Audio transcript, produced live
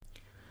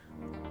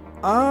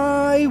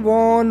I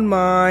want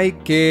my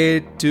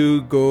kid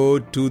to go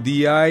to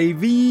the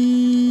Ivy.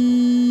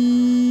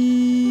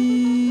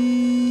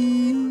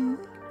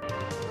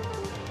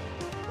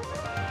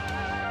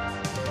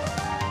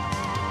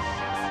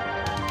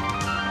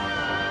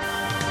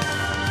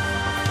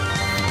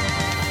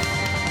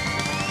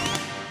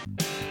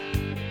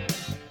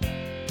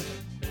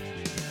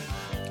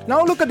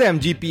 Now look at them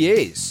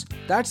GPAs.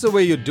 That's the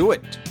way you do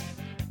it.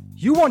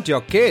 You want your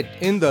kid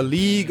in the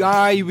League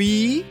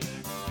Ivy?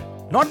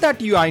 Not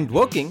that you ain't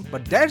working,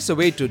 but there's a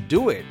way to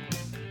do it.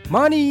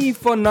 Money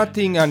for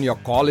nothing and your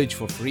college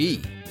for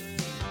free.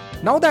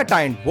 Now that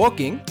I ain't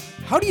working,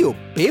 how do you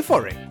pay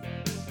for it?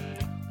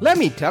 Let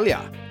me tell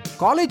ya,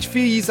 college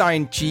fees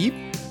ain't cheap.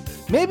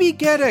 Maybe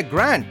get a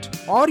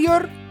grant or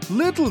your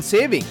little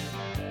saving.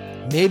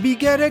 Maybe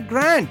get a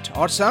grant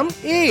or some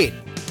aid.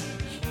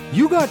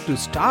 You got to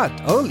start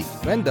early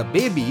when the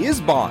baby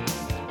is born.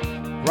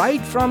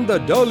 Right from the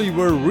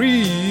deliveries,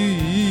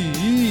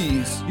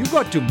 you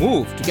got to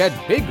move to get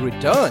big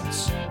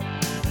returns.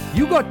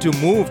 You got to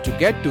move to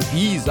get to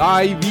these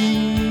Ivies.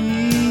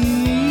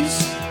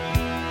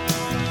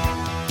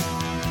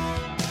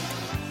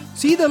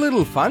 See the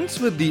little funds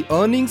with the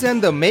earnings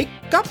and the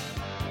makeup?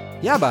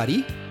 Yeah,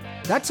 buddy,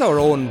 that's our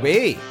own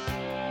way.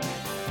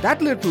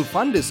 That little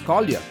fund is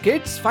called your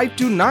Kids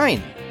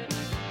 529.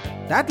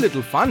 That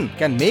little fund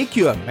can make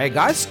you a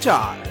mega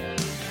star.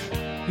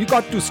 You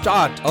got to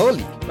start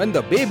early when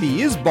the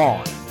baby is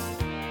born.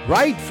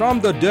 Right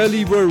from the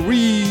deliveries,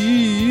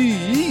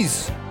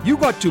 you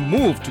got to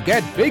move to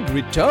get big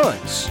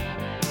returns.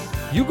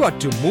 You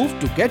got to move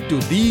to get to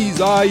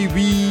these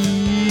Ivies.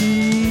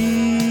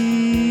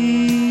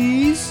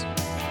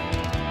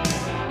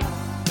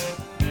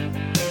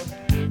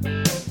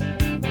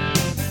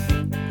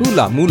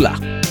 Hula mula.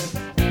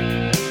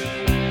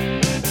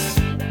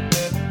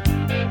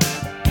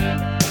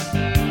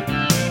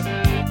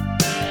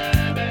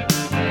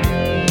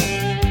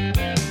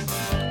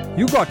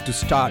 You got to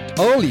start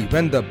early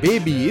when the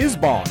baby is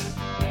born.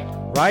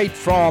 Right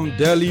from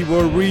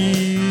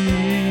deliveries.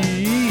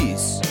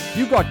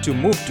 You got to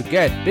move to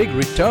get big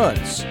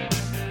returns.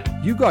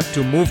 You got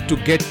to move to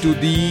get to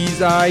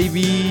these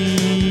Ivies.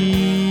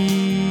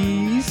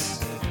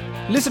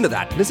 Listen to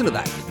that, listen to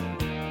that.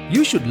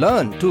 You should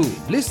learn to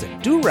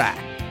listen to rap.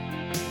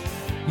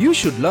 You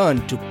should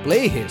learn to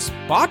play his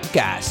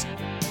podcast.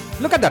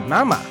 Look at that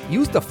mama.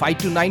 Use the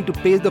 529 to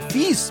pay the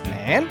fees,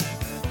 man.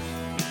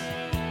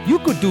 You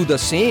could do the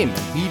same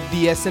and beat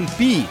the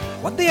S&P.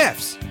 What the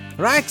F's?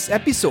 Racks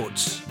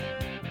episodes.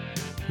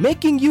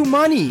 Making you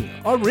money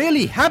or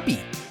really happy.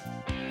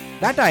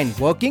 That ain't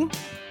working.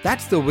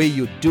 That's the way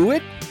you do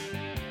it.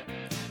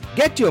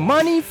 Get your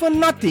money for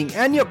nothing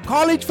and your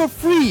college for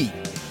free.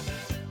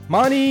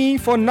 Money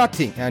for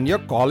nothing and your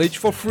college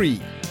for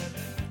free.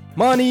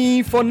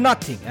 Money for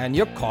nothing and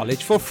your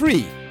college for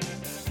free.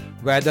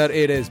 Whether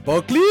it is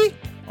Berkeley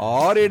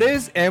or it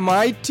is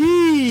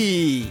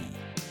MIT.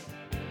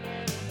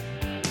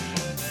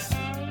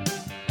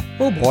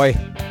 Oh boy,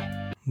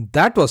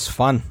 that was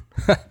fun,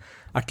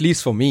 at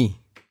least for me.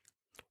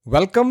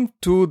 Welcome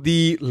to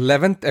the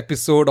 11th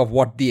episode of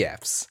What the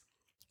F's,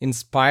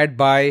 inspired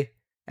by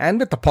and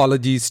with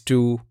apologies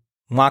to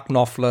Mark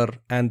Knopfler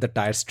and the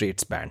Dire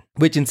Straits Band,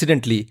 which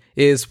incidentally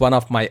is one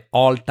of my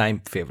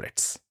all-time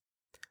favorites.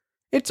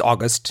 It's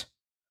August,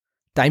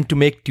 time to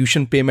make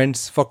tuition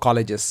payments for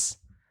colleges,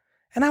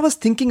 and I was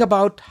thinking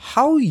about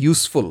how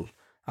useful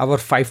our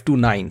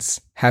 529s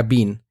have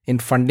been in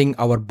funding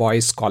our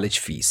boys' college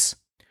fees.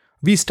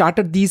 We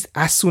started these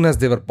as soon as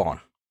they were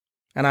born.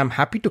 And I'm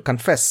happy to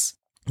confess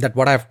that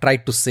what I've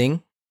tried to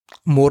sing,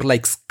 more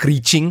like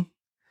screeching,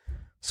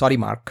 sorry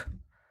Mark,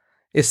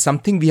 is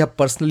something we have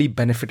personally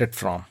benefited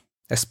from,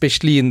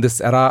 especially in this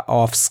era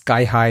of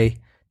sky-high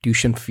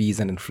tuition fees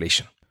and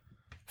inflation.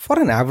 For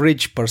an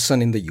average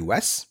person in the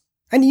US,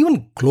 and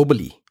even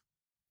globally,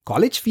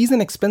 college fees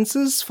and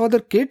expenses for their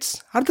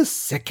kids are the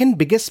second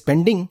biggest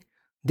spending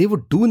they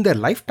would do in their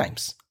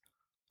lifetimes,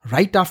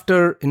 right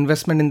after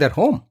investment in their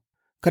home.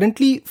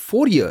 Currently,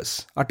 4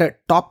 years at a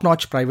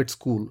top-notch private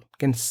school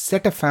can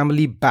set a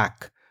family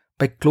back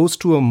by close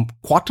to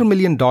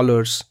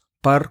 $250,000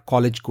 per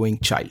college-going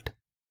child.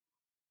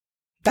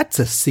 That's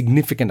a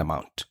significant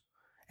amount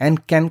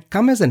and can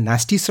come as a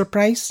nasty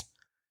surprise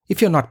if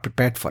you're not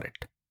prepared for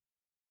it,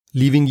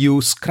 leaving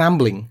you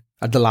scrambling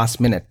at the last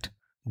minute,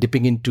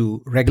 dipping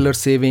into regular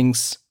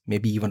savings,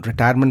 maybe even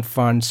retirement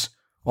funds,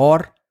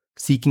 or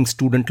seeking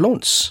student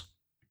loans.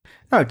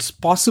 Now, it's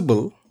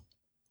possible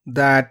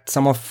that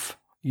some of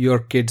your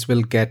kids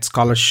will get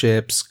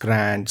scholarships,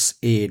 grants,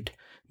 aid,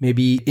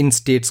 maybe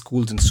in-state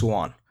schools and so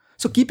on.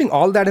 So keeping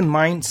all that in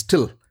mind,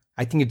 still,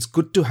 I think it's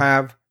good to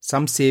have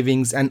some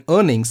savings and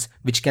earnings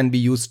which can be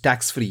used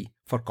tax-free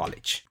for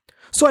college.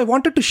 So I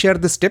wanted to share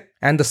this tip,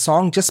 and the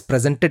song just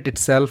presented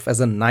itself as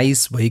a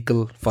nice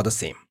vehicle for the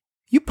same.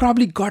 You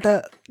probably got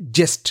a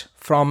gist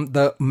from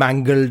the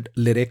mangled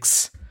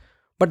lyrics,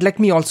 but let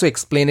me also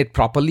explain it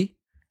properly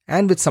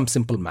and with some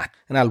simple math,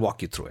 and I'll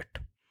walk you through it.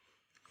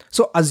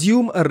 So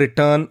assume a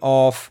return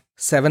of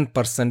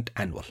 7%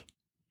 annual.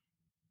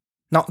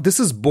 Now, this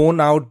is borne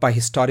out by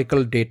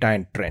historical data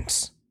and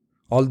trends.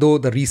 Although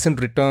the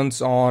recent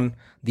returns on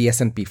the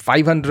S&P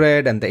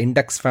 500 and the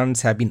index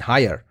funds have been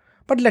higher,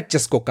 but let's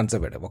just go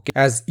conservative, okay?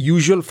 As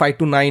usual, 5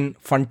 to 9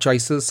 fund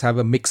choices have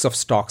a mix of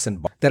stocks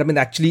and bonds. There have been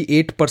actually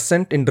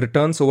 8% in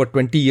returns over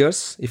 20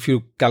 years if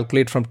you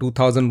calculate from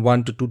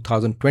 2001 to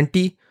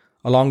 2020,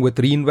 along with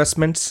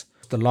reinvestments.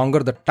 The longer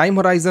the time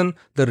horizon,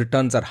 the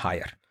returns are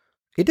higher.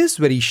 It is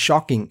very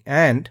shocking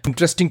and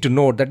interesting to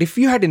note that if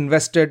you had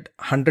invested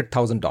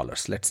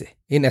 $100,000, let's say,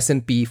 in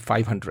S&P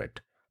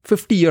 500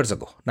 50 years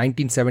ago,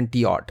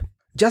 1970 odd,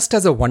 just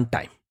as a one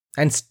time,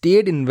 and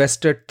stayed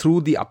invested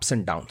through the ups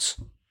and downs,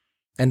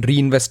 and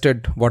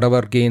reinvested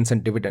whatever gains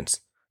and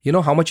dividends, you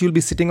know how much you'll be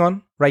sitting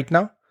on right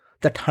now?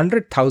 That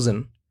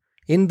 100,000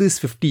 in these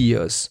 50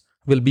 years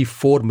will be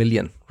 4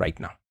 million right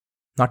now.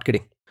 Not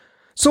kidding.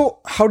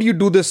 So how do you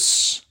do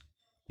this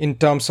in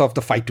terms of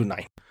the 5 to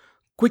 9?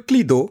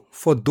 Quickly though,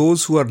 for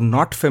those who are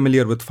not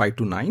familiar with 5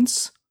 to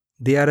 9s,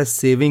 they are a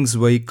savings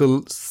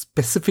vehicle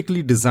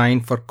specifically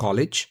designed for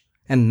college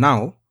and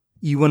now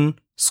even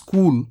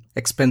school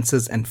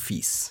expenses and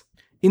fees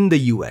in the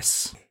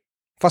US.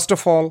 First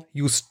of all,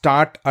 you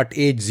start at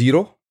age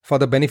 0 for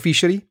the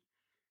beneficiary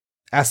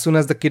as soon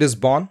as the kid is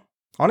born.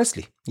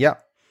 Honestly, yeah,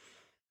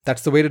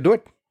 that's the way to do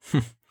it.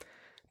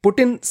 Put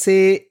in,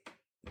 say,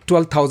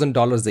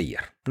 $12,000 a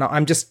year. Now,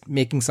 I'm just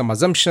making some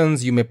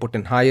assumptions. You may put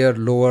in higher,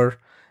 lower,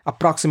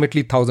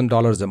 approximately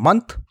 $1,000 a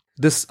month.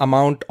 This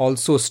amount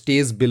also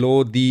stays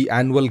below the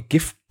annual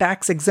gift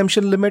tax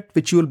exemption limit,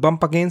 which you will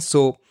bump against.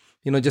 So,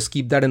 just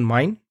keep that in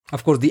mind.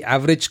 Of course, the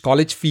average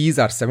college fees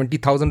are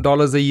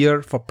 $70,000 a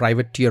year for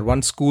private tier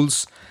 1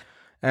 schools.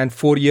 And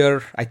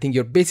 4-year, I think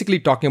you're basically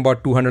talking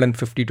about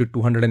 $250,000 to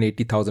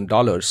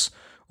 $280,000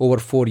 over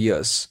 4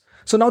 years.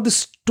 So now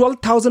this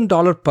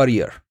 $12,000 per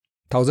year,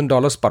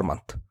 $1,000 per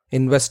month,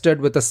 invested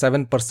with a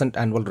 7%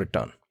 annual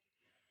return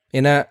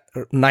in a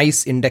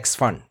nice index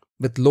fund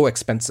with low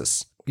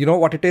expenses. You know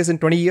what it is in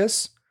 20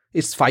 years?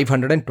 It's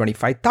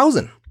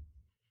 $525,000.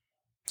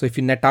 So if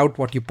you net out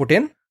what you put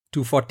in,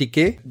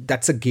 $240K,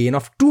 that's a gain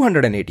of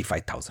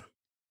 $285,000.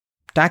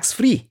 Tax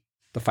free.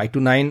 The 5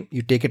 to 9,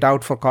 you take it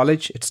out for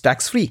college, it's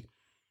tax free.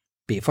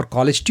 Pay for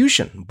college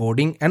tuition,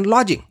 boarding and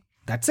lodging.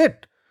 That's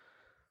it.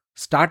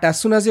 Start as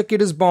soon as your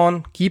kid is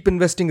born, keep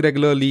investing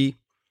regularly,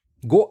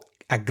 go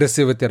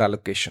aggressive with your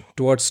allocation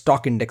towards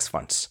stock index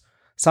funds.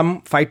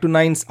 Some 5 to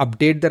 9s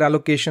update their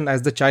allocation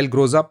as the child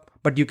grows up,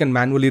 but you can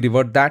manually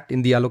revert that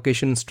in the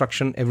allocation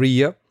instruction every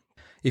year.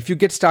 If you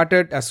get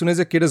started as soon as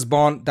your kid is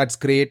born, that's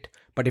great.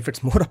 But if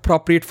it's more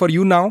appropriate for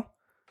you now,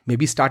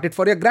 maybe start it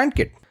for your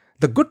grandkid.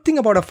 The good thing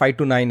about a 5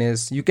 to 9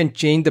 is you can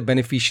change the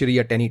beneficiary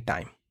at any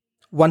time.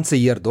 Once a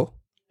year though,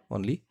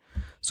 only.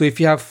 So if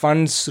you have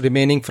funds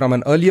remaining from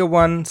an earlier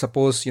one,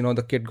 suppose,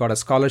 the kid got a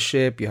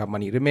scholarship, you have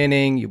money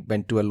remaining, you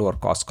went to a lower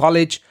cost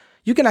college,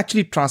 you can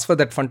actually transfer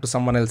that fund to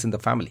someone else in the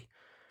family.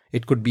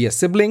 It could be a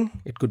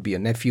sibling, it could be a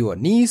nephew or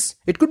niece,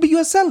 it could be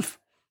yourself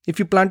if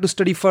you plan to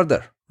study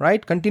further,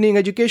 right? Continuing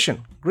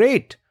education,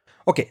 great.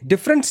 Okay,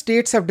 different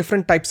states have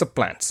different types of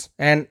plans,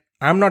 and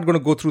I'm not going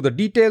to go through the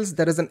details.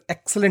 There is an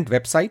excellent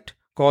website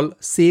called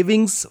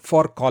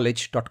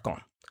savingsforcollege.com.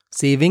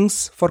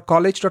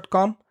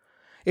 Savingsforcollege.com.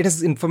 It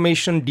has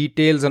information,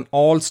 details on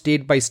all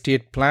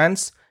state-by-state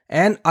plans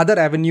and other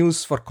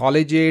avenues for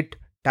college aid,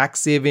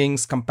 tax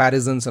savings,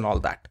 comparisons and all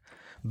that.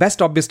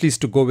 Best obviously is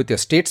to go with your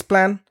state's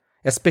plan,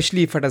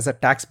 especially if it has a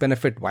tax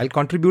benefit while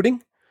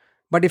contributing.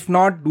 But if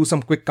not, do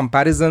some quick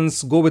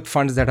comparisons, go with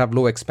funds that have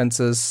low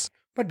expenses.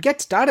 But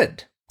get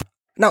started.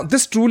 Now,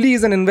 this truly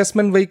is an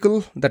investment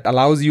vehicle that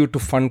allows you to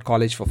fund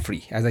college for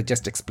free, as I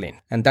just explained.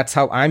 And that's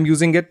how I'm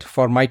using it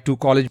for my 2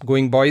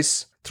 college-going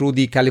boys through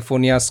the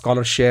California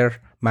ScholarShare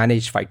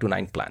managed 5 to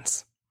 9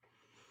 plans.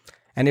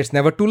 And it's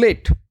never too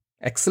late.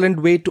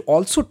 Excellent way to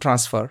also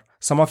transfer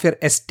some of your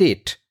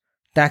estate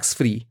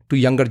tax-free to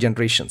younger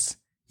generations,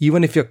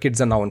 even if your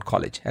kids are now in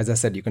college. As I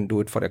said, you can do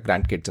it for your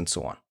grandkids and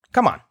so on.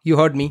 Come on, you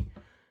heard me.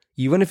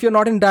 Even if you're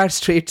not in dire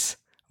straits,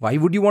 why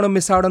would you want to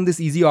miss out on this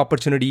easy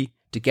opportunity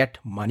to get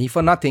money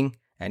for nothing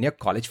and your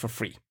college for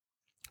free?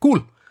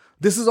 Cool.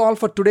 This is all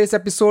for today's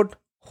episode.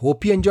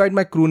 Hope you enjoyed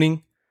my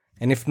crooning.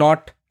 And if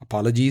not,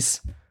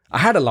 apologies. I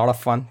had a lot of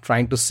fun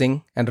trying to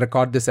sing and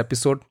record this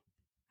episode.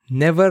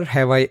 Never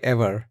have I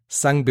ever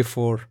sung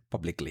before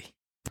publicly.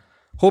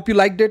 Hope you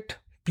liked it.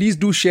 Please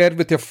do share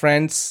with your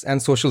friends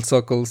and social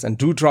circles and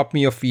do drop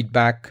me your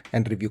feedback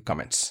and review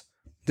comments.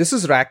 This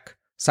is Rak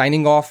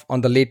signing off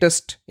on the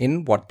latest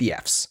in What the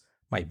Fs,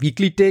 my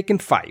weekly take in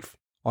 5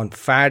 on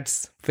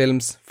fads,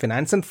 films,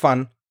 finance and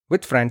fun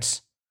with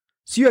friends.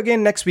 See you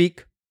again next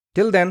week.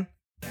 Till then,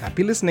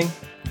 happy listening.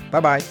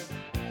 Bye-bye.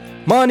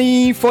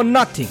 Money for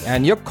nothing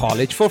and your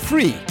college for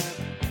free.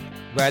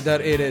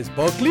 Whether it is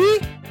Berkeley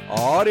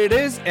or it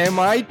is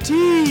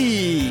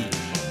MIT.